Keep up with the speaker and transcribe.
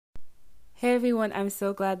Hey everyone, I'm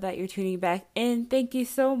so glad that you're tuning back in. Thank you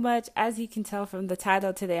so much. As you can tell from the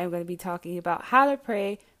title today, I'm going to be talking about how to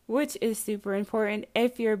pray, which is super important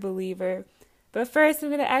if you're a believer. But first, I'm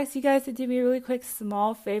going to ask you guys to do me a really quick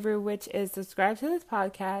small favor, which is subscribe to this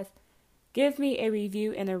podcast, give me a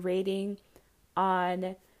review and a rating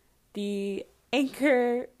on the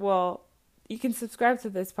Anchor. Well, you can subscribe to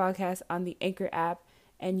this podcast on the Anchor app,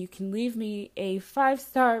 and you can leave me a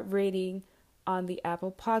 5-star rating on the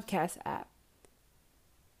Apple Podcast app.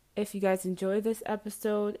 If you guys enjoy this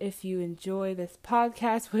episode, if you enjoy this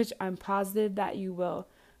podcast, which I'm positive that you will,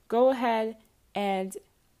 go ahead and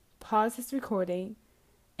pause this recording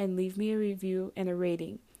and leave me a review and a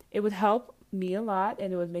rating. It would help me a lot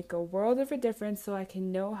and it would make a world of a difference so I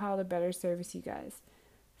can know how to better service you guys.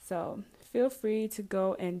 So feel free to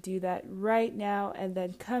go and do that right now and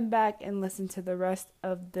then come back and listen to the rest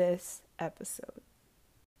of this episode.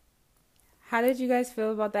 How did you guys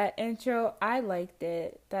feel about that intro? I liked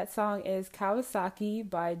it. That song is Kawasaki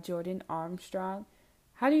by Jordan Armstrong.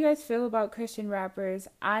 How do you guys feel about Christian rappers?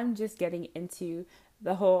 I'm just getting into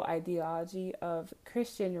the whole ideology of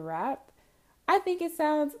Christian rap. I think it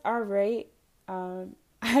sounds alright.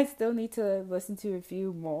 I still need to listen to a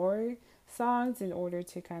few more songs in order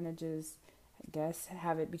to kind of just, I guess,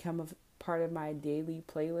 have it become a part of my daily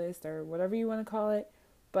playlist or whatever you want to call it.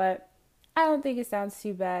 But I don't think it sounds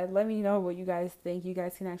too bad. Let me know what you guys think. You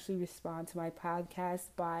guys can actually respond to my podcast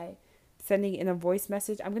by sending in a voice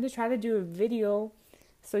message. I'm going to try to do a video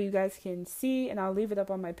so you guys can see, and I'll leave it up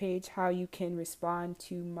on my page, how you can respond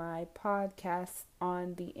to my podcast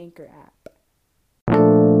on the Anchor app.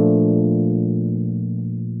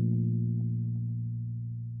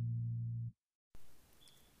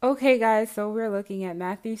 Okay, guys, so we're looking at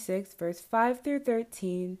Matthew 6, verse 5 through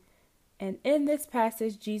 13. And in this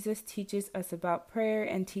passage, Jesus teaches us about prayer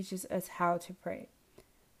and teaches us how to pray.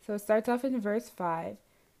 So it starts off in verse 5.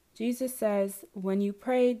 Jesus says, "When you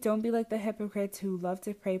pray, don't be like the hypocrites who love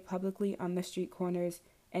to pray publicly on the street corners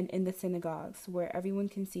and in the synagogues, where everyone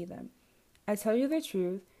can see them. I tell you the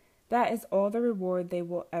truth, that is all the reward they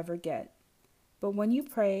will ever get. But when you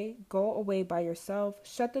pray, go away by yourself,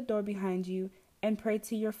 shut the door behind you, and pray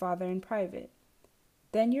to your Father in private.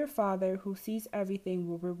 Then your Father, who sees everything,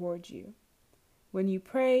 will reward you. When you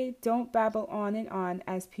pray, don't babble on and on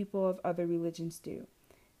as people of other religions do.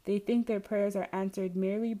 They think their prayers are answered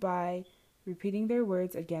merely by repeating their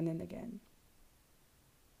words again and again."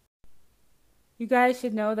 You guys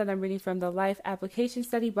should know that I'm reading from the Life Application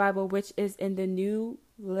Study Bible, which is in the New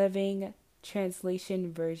Living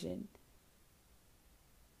Translation version.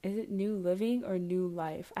 Is it New Living or New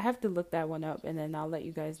Life? I have to look that one up and then I'll let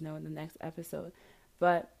you guys know in the next episode.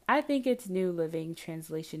 But I think it's New Living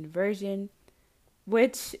Translation version,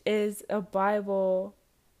 which is a Bible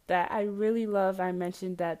that I really love. I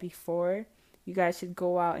mentioned that before. You guys should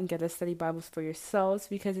go out and get a study Bibles for yourselves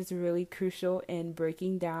because it's really crucial in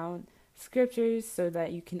breaking down scriptures so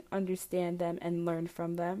that you can understand them and learn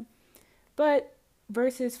from them. But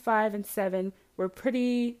verses 5 and 7 were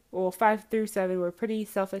 5 through 7 were pretty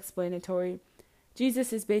self-explanatory.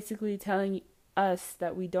 Jesus is basically telling us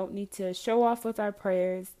that we don't need to show off with our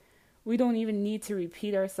prayers. We don't even need to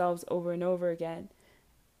repeat ourselves over and over again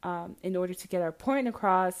in order to get our point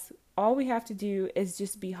across. All we have to do is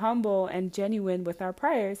just be humble and genuine with our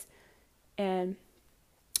prayers, and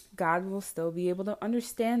God will still be able to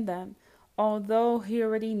understand them. Although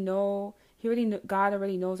God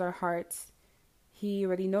already knows our hearts. He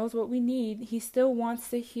already knows what we need. He still wants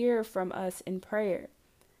to hear from us in prayer.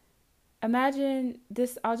 Imagine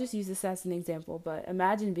this, I'll just use this as an example, but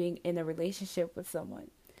imagine being in a relationship with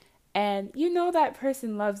someone and you know that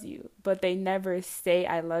person loves you, but they never say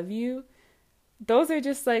I love you. Those are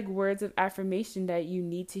just like words of affirmation that you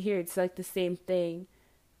need to hear. It's like the same thing.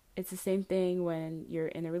 It's the same thing when you're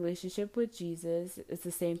in a relationship with Jesus. It's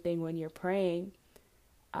the same thing when you're praying.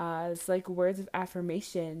 It's like words of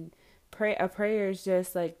affirmation. A prayer is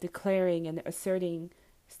just like declaring and asserting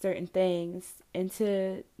certain things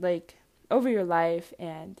into like over your life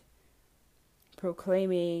and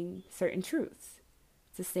proclaiming certain truths.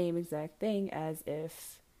 It's the same exact thing as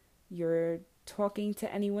if you're talking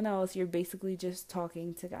to anyone else. You're basically just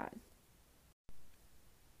talking to God.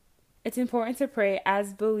 It's important to pray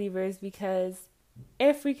as believers because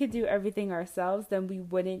if we could do everything ourselves, then we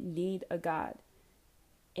wouldn't need a God.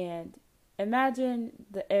 And imagine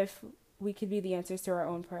if we could be the answers to our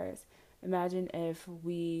own prayers. Imagine if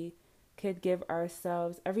we could give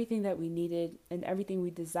ourselves everything that we needed and everything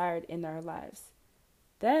we desired in our lives.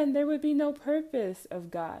 Then there would be no purpose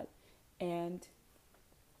of God. And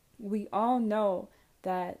we all know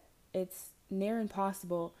that it's near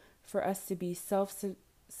impossible for us to be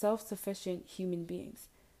self-sufficient human beings.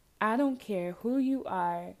 I don't care who you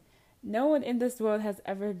are. No one in this world has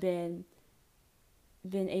ever been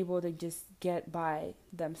able to just get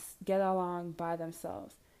along by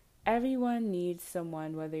themselves. Everyone needs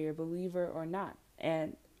someone, whether you're a believer or not.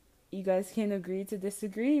 And you guys can agree to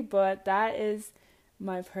disagree, but that is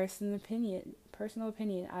my personal opinion.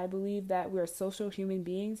 I believe that we're social human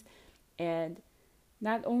beings, and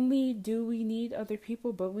not only do we need other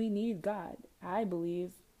people, but we need God. I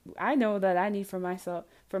know that I need for myself,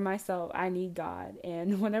 I need God.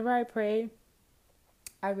 And whenever I pray,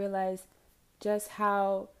 I realize just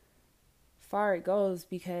how far it goes,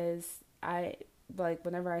 because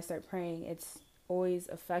whenever I start praying, it's always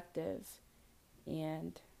effective,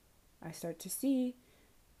 and I start to see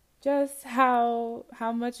just how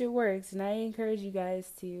much it works. And I encourage you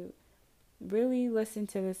guys to really listen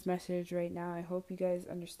to this message right now. I hope you guys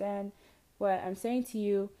understand what I'm saying to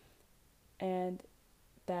you, and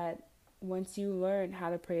that once you learn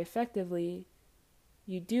how to pray effectively,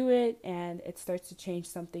 you do it and it starts to change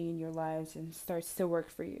something in your lives and starts to work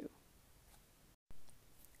for you.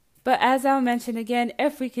 But as I'll mention again,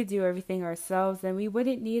 if we could do everything ourselves, then we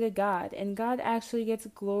wouldn't need a God. And God actually gets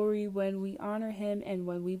glory when we honor him and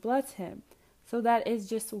when we bless him. So that is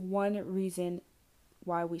just one reason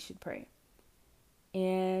why we should pray.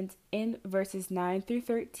 And in verses 9 through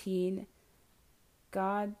 13,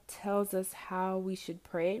 God tells us how we should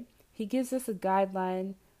pray. He gives us a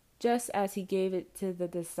guideline just as he gave it to the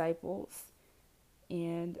disciples.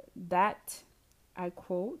 And that, I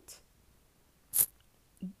quote,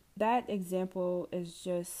 that example is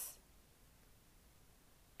just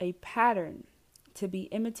a pattern to be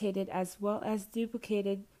imitated as well as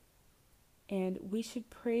duplicated. And we should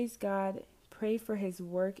praise God, pray for his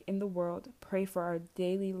work in the world, pray for our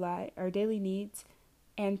daily needs,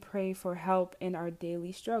 and pray for help in our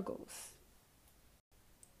daily struggles.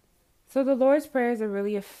 So the Lord's Prayer is a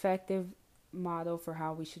really effective model for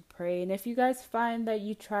how we should pray. And if you guys find that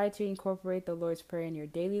you try to incorporate the Lord's Prayer in your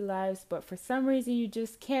daily lives, but for some reason you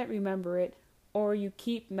just can't remember it, or you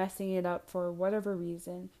keep messing it up for whatever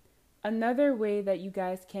reason, another way that you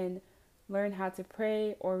guys can learn how to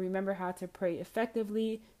pray or remember how to pray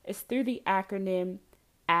effectively is through the acronym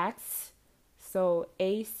ACTS. So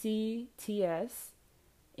ACTS.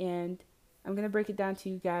 And I'm going to break it down to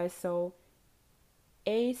you guys. So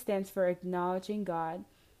A stands for acknowledging God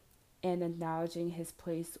and acknowledging his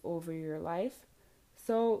place over your life.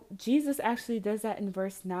 So Jesus actually does that in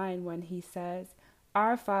verse 9 when he says,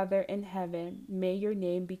 "Our Father in heaven, may your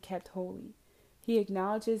name be kept holy." He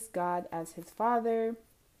acknowledges God as his Father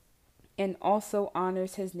and also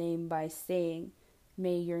honors his name by saying,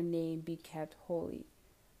 "May your name be kept holy."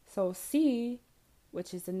 So C,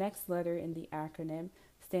 which is the next letter in the acronym,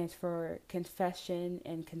 stands for confession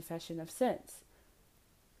and confession of sins.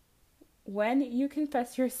 When you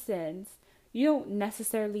confess your sins, you don't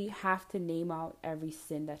necessarily have to name out every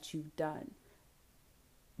sin that you've done.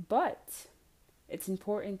 But it's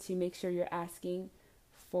important to make sure you're asking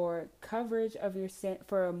for coverage of your sin,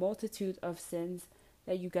 for a multitude of sins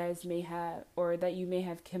that you guys may have, or that you may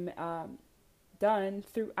have done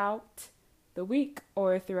throughout the week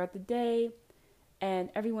or throughout the day.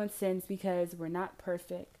 And everyone sins because we're not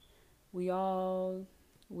perfect. We all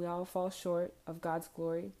fall short of God's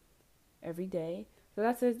glory every day. So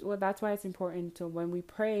that's why it's important to, when we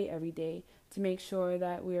pray every day, to make sure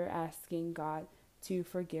that we are asking God to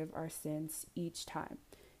forgive our sins each time.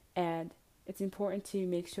 And it's important to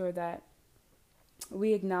make sure that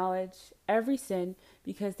we acknowledge every sin,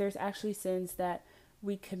 because there's actually sins that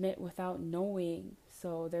we commit without knowing.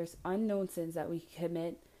 So there's unknown sins that we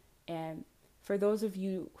commit. And for those of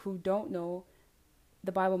you who don't know,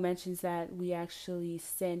 the Bible mentions that we actually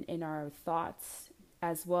sin in our thoughts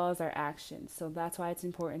as well as our actions. So that's why it's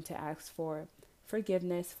important to ask for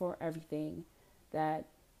forgiveness for everything that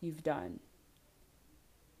you've done.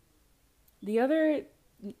 The other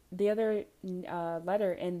letter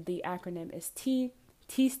in the acronym is T.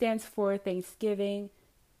 T stands for Thanksgiving,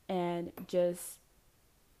 and just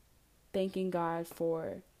thanking God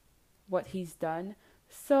for what he's done.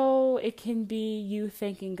 So it can be you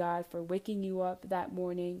thanking God for waking you up that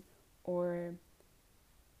morning, or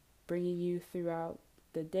bringing you throughout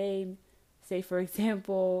the day. Say, for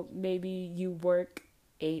example, maybe you work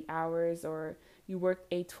 8 hours, or you work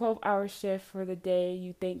a 12-hour shift for the day.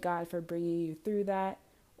 You thank God for bringing you through that.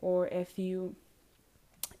 Or if you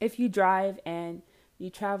drive and you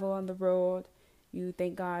travel on the road, you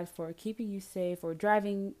thank God for keeping you safe, or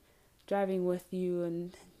driving with you,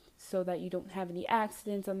 and so that you don't have any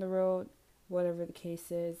accidents on the road, whatever the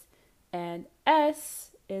case is. And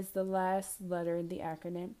S is the last letter in the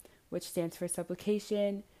acronym, which stands for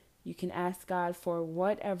supplication. You can ask God for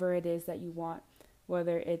whatever it is that you want,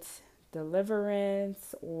 whether it's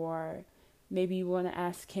deliverance, or maybe you want to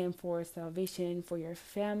ask Him for salvation for your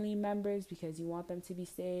family members because you want them to be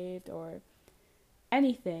saved, or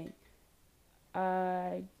anything.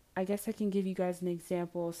 I guess I can give you guys an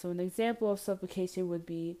example. So an example of supplication would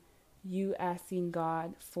be you asking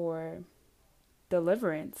God for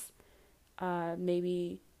deliverance.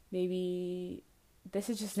 Maybe this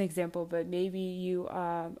is just an example, but maybe you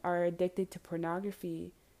are addicted to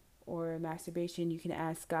pornography or masturbation. You can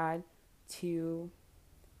ask God to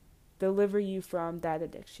deliver you from that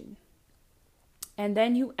addiction. And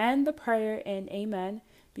then you end the prayer in amen,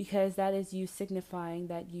 because that is you signifying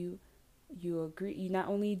that you agree. You not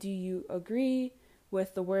only do you agree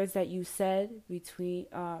with the words that you said between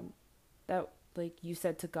that like you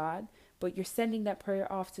said to God, but you're sending that prayer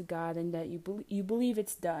off to God, and that you believe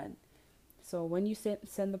it's done. So when you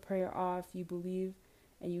send the prayer off, you believe,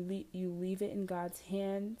 and you leave it in God's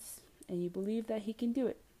hands, and you believe that He can do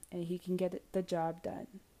it and He can get the job done.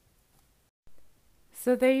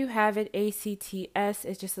 So there you have it. ACTS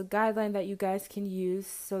is just a guideline that you guys can use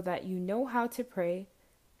so that you know how to pray.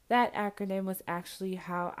 That acronym was actually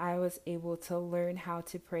how I was able to learn how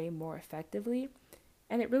to pray more effectively,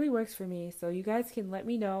 and it really works for me. So you guys can let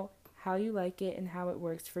me know how you like it and how it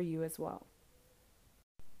works for you as well.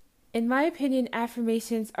 In my opinion,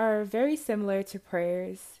 affirmations are very similar to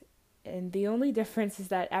prayers, and the only difference is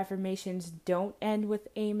that affirmations don't end with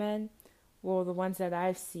amen. Well, the ones that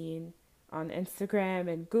I've seen on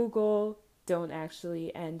Instagram and Google don't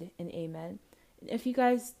actually end in amen. If you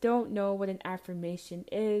guys don't know what an affirmation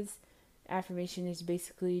is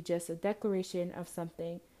basically just a declaration of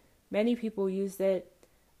something. Many people use it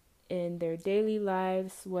in their daily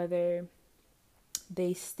lives, whether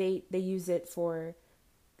they use it for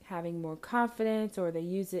having more confidence, or they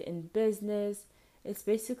use it in business. It's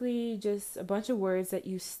basically just a bunch of words that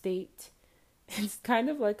you state. It's kind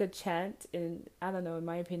of like a chant, and I don't know, in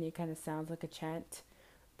my opinion, it kind of sounds like a chant,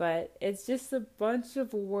 but it's just a bunch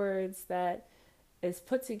of words that is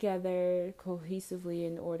put together cohesively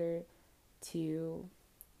in order to,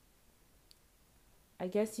 I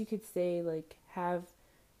guess you could say, like, have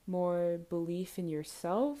more belief in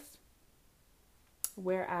yourself,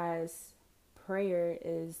 whereas prayer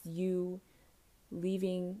is you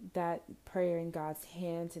leaving that prayer in God's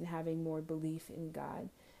hands and having more belief in God.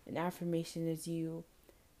 An affirmation is you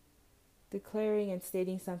declaring and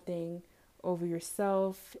stating something over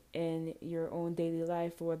yourself in your own daily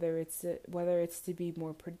life, whether it's to be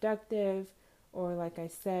more productive, or, like I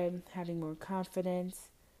said, having more confidence.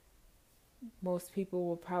 Most people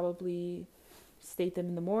will probably state them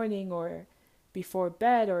in the morning, or before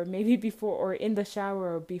bed, or maybe before, or in the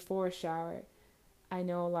shower, or before a shower. I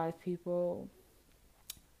know a lot of people,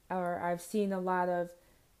 or I've seen a lot of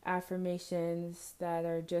affirmations that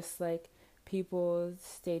are just like people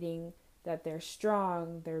stating that they're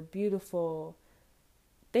strong, they're beautiful,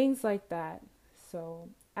 things like that. So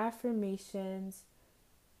affirmations,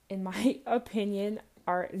 in my opinion,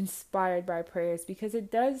 are inspired by prayers, because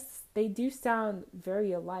they do sound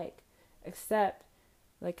very alike, except,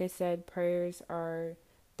 like I said, prayers are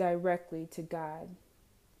directly to God,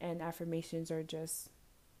 and affirmations are just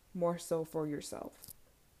more so for yourself.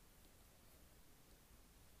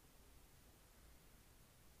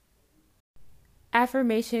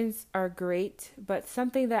 Affirmations are great, but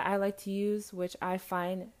something that I like to use, which I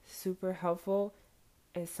find super helpful,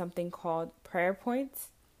 is something called prayer points.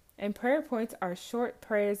 And prayer points are short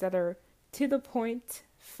prayers that are to the point,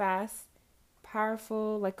 fast,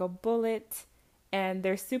 powerful, like a bullet, and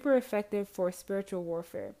they're super effective for spiritual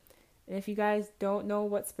warfare. And if you guys don't know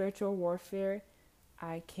what spiritual warfare,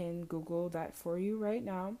 I can Google that for you right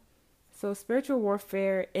now. So spiritual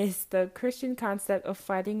warfare is the Christian concept of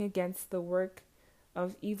fighting against the work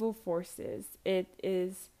of evil forces. It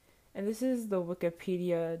is, and this is the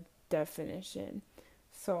Wikipedia definition.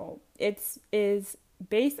 So it is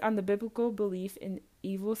based on the biblical belief in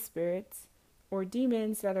evil spirits or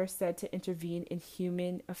demons that are said to intervene in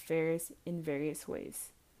human affairs in various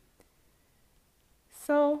ways.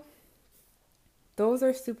 So those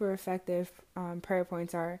are super effective. Prayer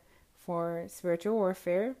points are for spiritual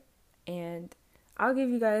warfare, and I'll give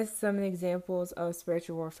you guys some examples of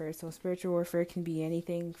spiritual warfare. So spiritual warfare can be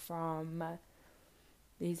anything from,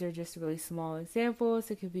 these are just really small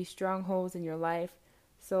examples. It could be strongholds in your life.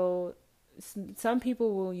 So some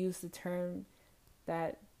people will use the term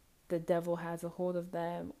that the devil has a hold of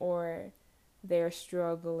them, or they're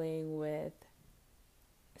struggling with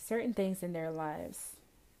certain things in their lives.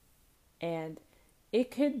 And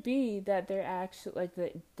it could be that they're actually, like,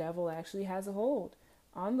 the devil actually has a hold.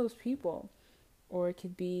 on those people. Or it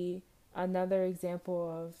could be another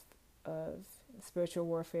example of spiritual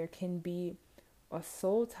warfare can be a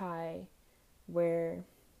soul tie where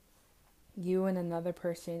you and another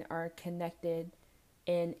person are connected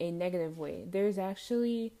in a negative way. There's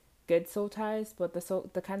actually good soul ties, but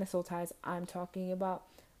the kind of soul ties I'm talking about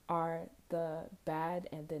are the bad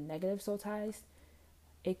and the negative soul ties.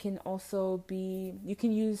 It can also be, you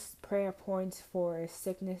can use prayer points for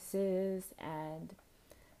sicknesses and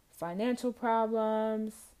financial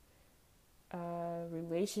problems,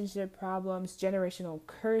 relationship problems, generational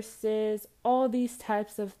curses, all these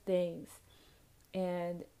types of things.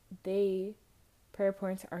 And prayer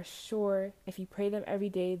points are sure, if you pray them every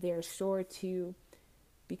day, they are sure to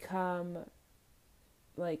become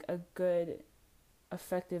like a good,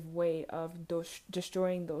 effective way of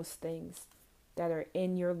destroying those things that are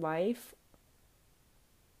in your life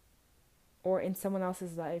or in someone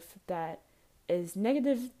else's life that is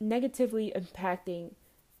negatively impacting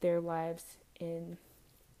their lives in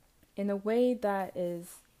a way that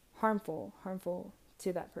is harmful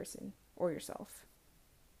to that person or yourself.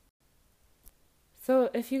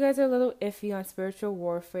 So if you guys are a little iffy on spiritual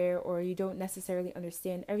warfare, or you don't necessarily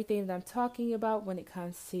understand everything that I'm talking about when it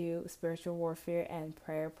comes to spiritual warfare and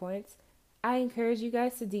prayer points, I encourage you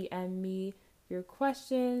guys to DM me your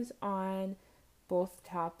questions on both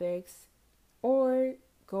topics, or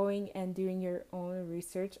going and doing your own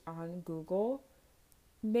research on Google.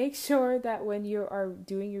 Make sure that when you are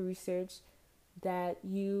doing your research that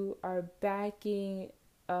you are backing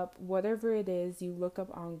up whatever it is you look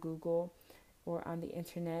up on Google or on the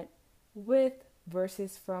internet with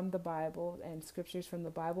verses from the Bible and scriptures from the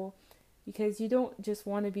Bible, because you don't just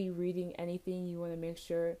want to be reading anything. You want to make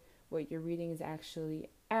sure what you're reading is actually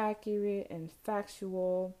accurate and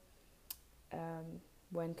factual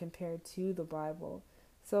when compared to the Bible.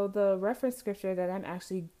 So the reference scripture that I'm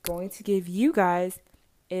actually going to give you guys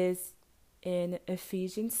is in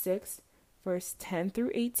Ephesians 6, verse 10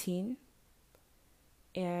 through 18.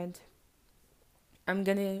 And I'm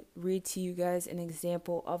going to read to you guys an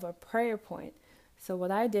example of a prayer point. So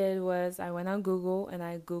what I did was I went on Google and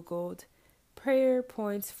I Googled prayer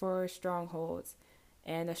points for strongholds.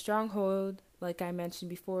 And a stronghold, like I mentioned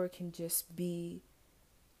before, can just be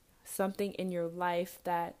something in your life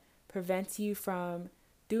that prevents you from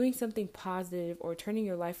doing something positive or turning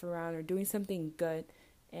your life around or doing something good.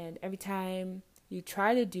 And every time you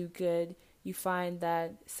try to do good, you find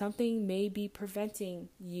that something may be preventing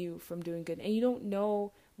you from doing good, and you don't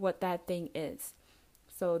know what that thing is.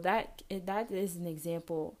 So that is an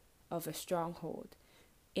example of a stronghold.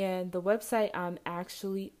 And the website I'm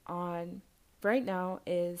actually on right now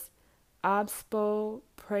is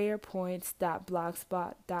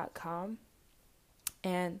obspoprayerpoints.blogspot.com.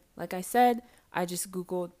 And like I said, I just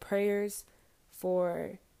Googled prayers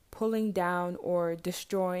for pulling down or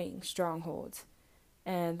destroying strongholds.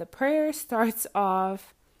 And the prayer starts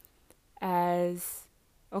off as,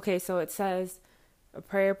 okay, so it says a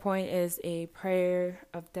prayer point is a prayer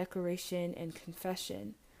of declaration and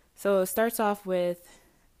confession. So it starts off with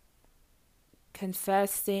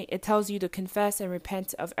confessing. It tells you to confess and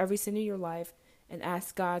repent of every sin in your life and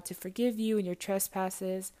ask God to forgive you and your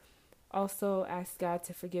trespasses. Also ask God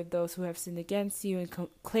to forgive those who have sinned against you and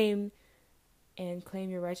claim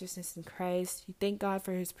your righteousness in Christ. You thank God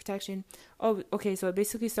for his protection. Oh, okay, so it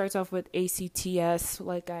basically starts off with ACTS,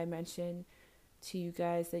 like I mentioned to you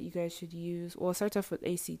guys that you guys should use. Well, it starts off with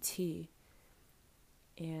ACT.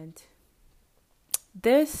 And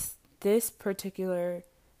this particular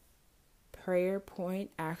prayer point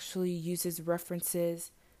actually uses references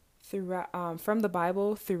throughout from the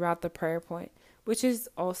Bible throughout the prayer point, which is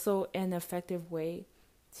also an effective way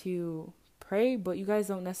to pray, but you guys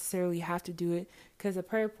don't necessarily have to do it, because a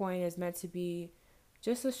prayer point is meant to be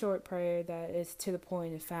just a short prayer that is to the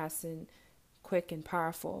point and fast and quick and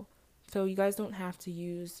powerful. So you guys don't have to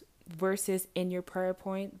use verses in your prayer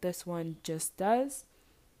point. This one just does.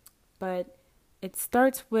 But it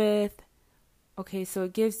starts with, okay, so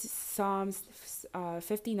it gives Psalms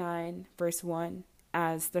 59 verse 1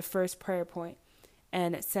 as the first prayer point.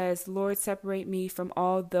 And it says, Lord, separate me from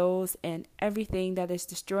all those and everything that is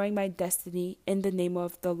destroying my destiny in the name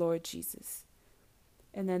of the Lord Jesus.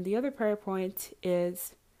 And then the other prayer point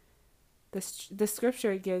is the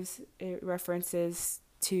scripture it references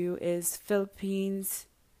to is Philippians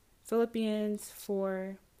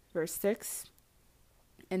 4 verse 6.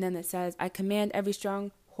 And then it says, I command every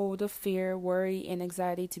stronghold of fear, worry, and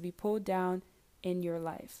anxiety to be pulled down in your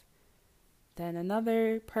life. Then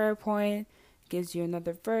another prayer point gives you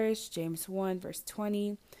another verse, James 1 verse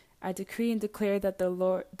 20. I decree and declare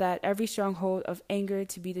that every stronghold of anger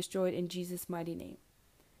to be destroyed in Jesus' mighty name.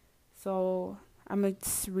 So I'm going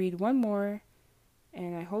to read one more,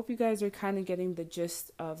 and I hope you guys are kind of getting the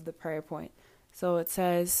gist of the prayer point. So it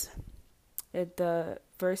says, the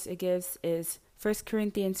verse it gives is 1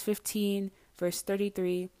 Corinthians 15, verse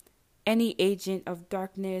 33. Any agent of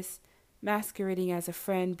darkness masquerading as a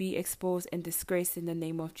friend be exposed and disgraced in the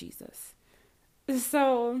name of Jesus.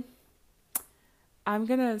 So I'm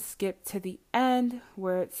going to skip to the end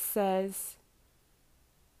where it says,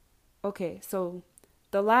 okay, so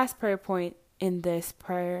the last prayer point in this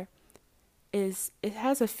prayer is, it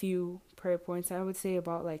has a few prayer points. I would say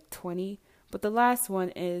about like 20. But the last one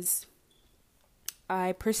is,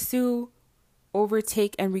 I pursue,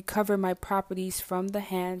 overtake, and recover my properties from the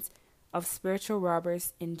hands of spiritual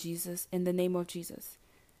robbers in the name of Jesus.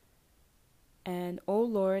 And, O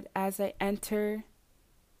Lord, as I enter,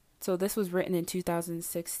 so this was written in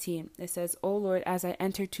 2016. It says, O Lord, as I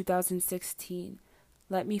enter 2016,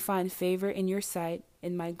 let me find favor in your sight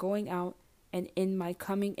in my going out and in my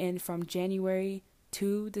coming in from January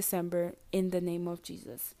to December in the name of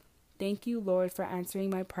Jesus. Thank you, Lord, for answering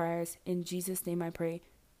my prayers. In Jesus' name I pray.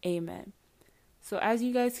 Amen. So as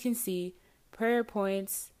you guys can see, prayer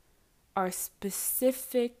points are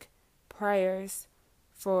specific prayers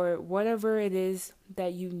for whatever it is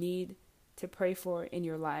that you need to pray for in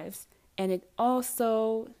your lives. And it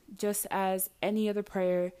also, just as any other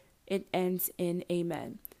prayer, it ends in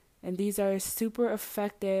amen. And these are super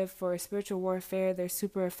effective for spiritual warfare. They're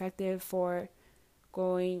super effective for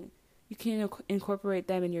you can incorporate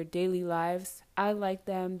them in your daily lives. I like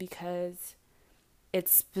them because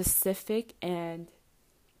it's specific and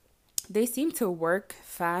they seem to work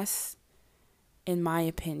fast, in my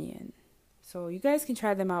opinion. So you guys can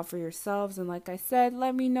try them out for yourselves. And like I said,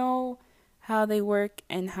 let me know how they work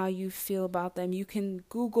and how you feel about them. You can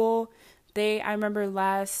Google. I remember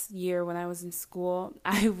last year when I was in school,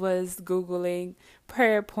 I was Googling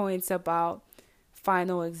prayer points about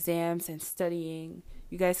final exams and studying.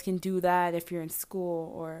 You guys can do that if you're in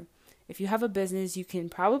school, or if you have a business, you can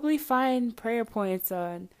probably find prayer points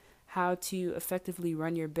on how to effectively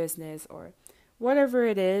run your business or whatever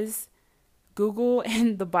it is. Google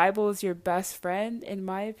and the Bible is your best friend, in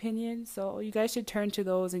my opinion. So you guys should turn to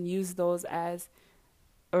those and use those as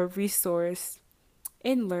a resource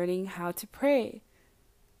in learning how to pray.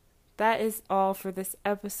 That is all for this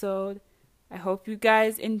episode. I hope you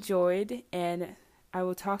guys enjoyed, and I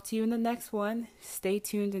will talk to you in the next one. Stay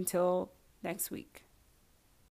tuned until next week.